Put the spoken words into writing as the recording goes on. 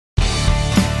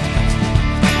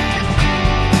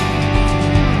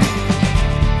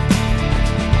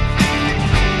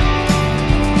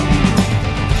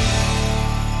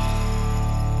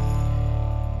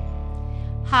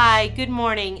right, good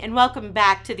morning and welcome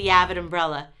back to the AVID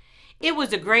Umbrella. It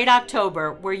was a great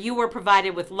October where you were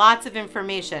provided with lots of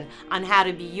information on how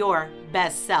to be your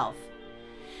best self.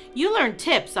 You learned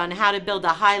tips on how to build a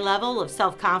high level of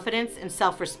self-confidence and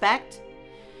self-respect.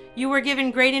 You were given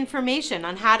great information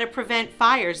on how to prevent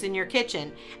fires in your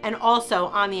kitchen and also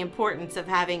on the importance of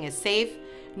having a safe,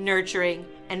 nurturing,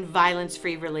 and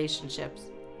violence-free relationships.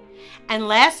 And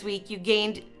last week you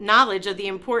gained knowledge of the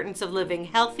importance of living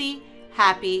healthy,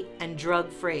 happy, and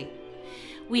drug-free.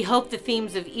 We hope the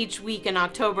themes of each week in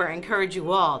October encourage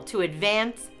you all to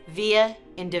advance via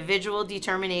individual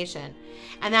determination,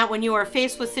 and that when you are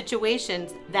faced with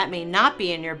situations that may not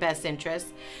be in your best interest,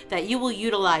 that you will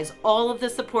utilize all of the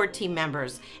support team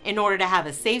members in order to have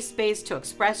a safe space to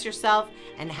express yourself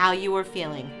and how you are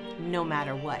feeling, no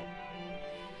matter what.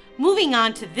 Moving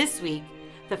on to this week,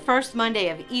 the first Monday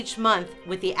of each month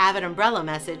with the AVID Umbrella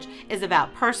message is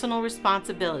about personal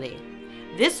responsibility.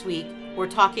 This week, we're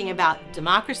talking about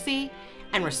democracy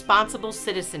and responsible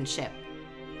citizenship.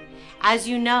 As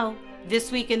you know,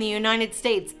 this week in the United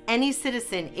States, any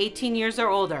citizen 18 years or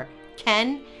older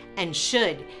can and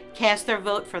should cast their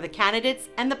vote for the candidates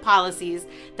and the policies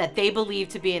that they believe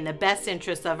to be in the best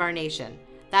interests of our nation.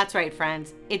 That's right,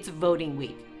 friends, it's voting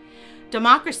week.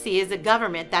 Democracy is a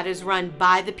government that is run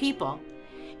by the people.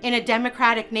 In a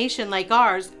democratic nation like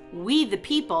ours, we, the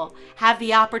people, have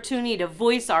the opportunity to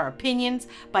voice our opinions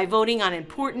by voting on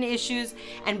important issues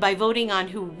and by voting on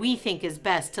who we think is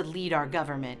best to lead our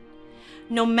government.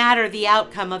 No matter the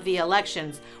outcome of the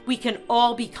elections, we can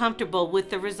all be comfortable with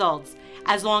the results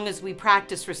as long as we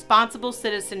practice responsible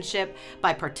citizenship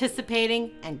by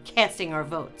participating and casting our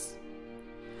votes.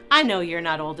 I know you're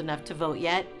not old enough to vote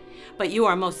yet, but you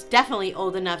are most definitely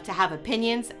old enough to have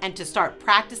opinions and to start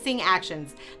practicing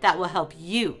actions that will help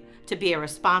you to be a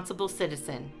responsible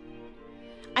citizen.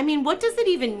 I mean, what does it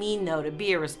even mean, though, to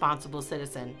be a responsible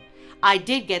citizen? I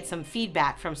did get some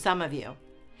feedback from some of you.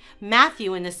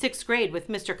 Matthew in the 6th grade with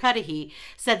Mr. Cudahy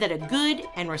said that a good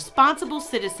and responsible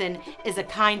citizen is a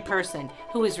kind person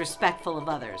who is respectful of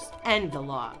others and the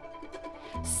law.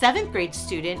 7th grade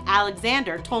student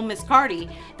Alexander told Miss Carty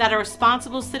that a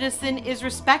responsible citizen is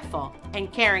respectful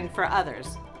and caring for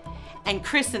others. And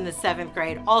Chris in the 7th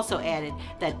grade also added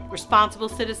that responsible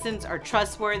citizens are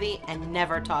trustworthy and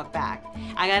never talk back.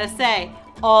 I gotta say,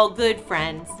 all good,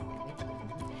 friends.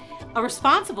 A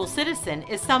responsible citizen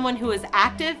is someone who is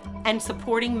active and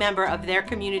supporting member of their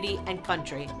community and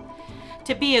country.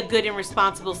 To be a good and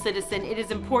responsible citizen, it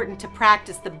is important to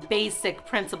practice the basic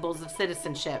principles of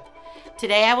citizenship.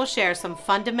 Today I will share some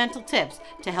fundamental tips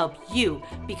to help you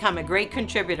become a great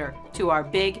contributor to our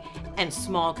big and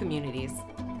small communities.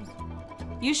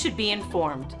 You should be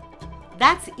informed.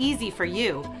 That's easy for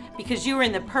you because you are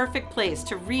in the perfect place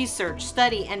to research,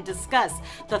 study, and discuss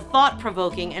the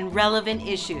thought-provoking and relevant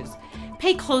issues.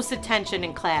 Pay close attention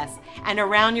in class and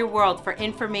around your world for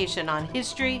information on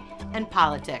history and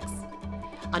politics.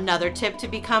 Another tip to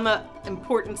become an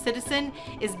important citizen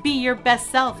is be your best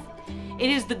self. It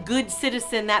is the good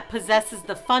citizen that possesses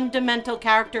the fundamental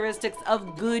characteristics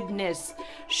of goodness.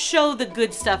 Show the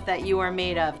good stuff that you are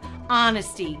made of: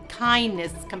 honesty,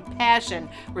 kindness, compassion,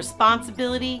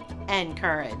 responsibility, and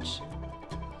courage.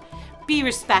 Be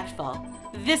respectful.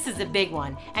 This is a big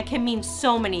one and can mean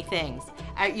so many things.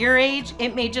 At your age,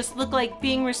 it may just look like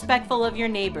being respectful of your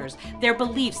neighbors, their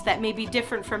beliefs that may be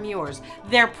different from yours,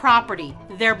 their property,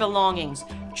 their belongings.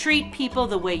 Treat people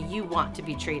the way you want to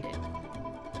be treated.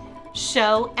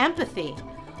 Show empathy.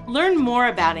 Learn more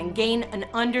about and gain an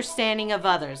understanding of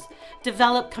others.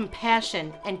 Develop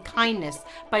compassion and kindness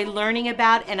by learning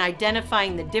about and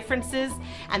identifying the differences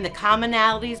and the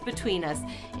commonalities between us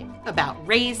about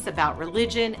race, about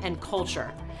religion, and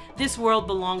culture. This world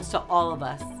belongs to all of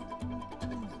us.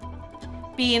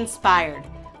 Be inspired.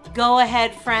 Go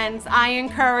ahead, friends. I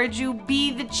encourage you,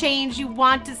 be the change you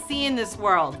want to see in this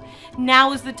world.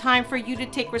 Now is the time for you to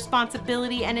take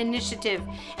responsibility and initiative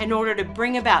in order to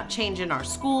bring about change in our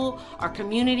school, our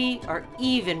community, or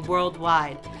even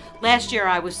worldwide. Last year,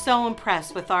 I was so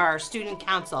impressed with our student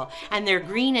council and their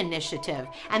green initiative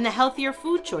and the healthier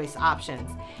food choice options.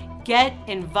 Get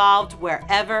involved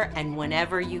wherever and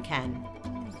whenever you can.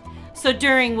 So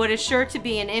during what is sure to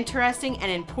be an interesting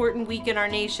and important week in our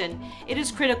nation, it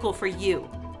is critical for you,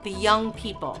 the young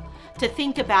people, to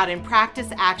think about and practice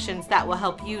actions that will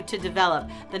help you to develop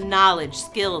the knowledge,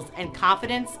 skills, and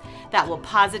confidence that will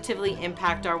positively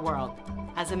impact our world.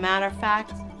 As a matter of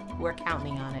fact, we're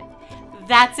counting on it.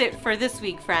 That's it for this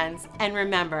week, friends. And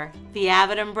remember, the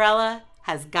AVID Umbrella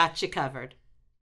has got you covered.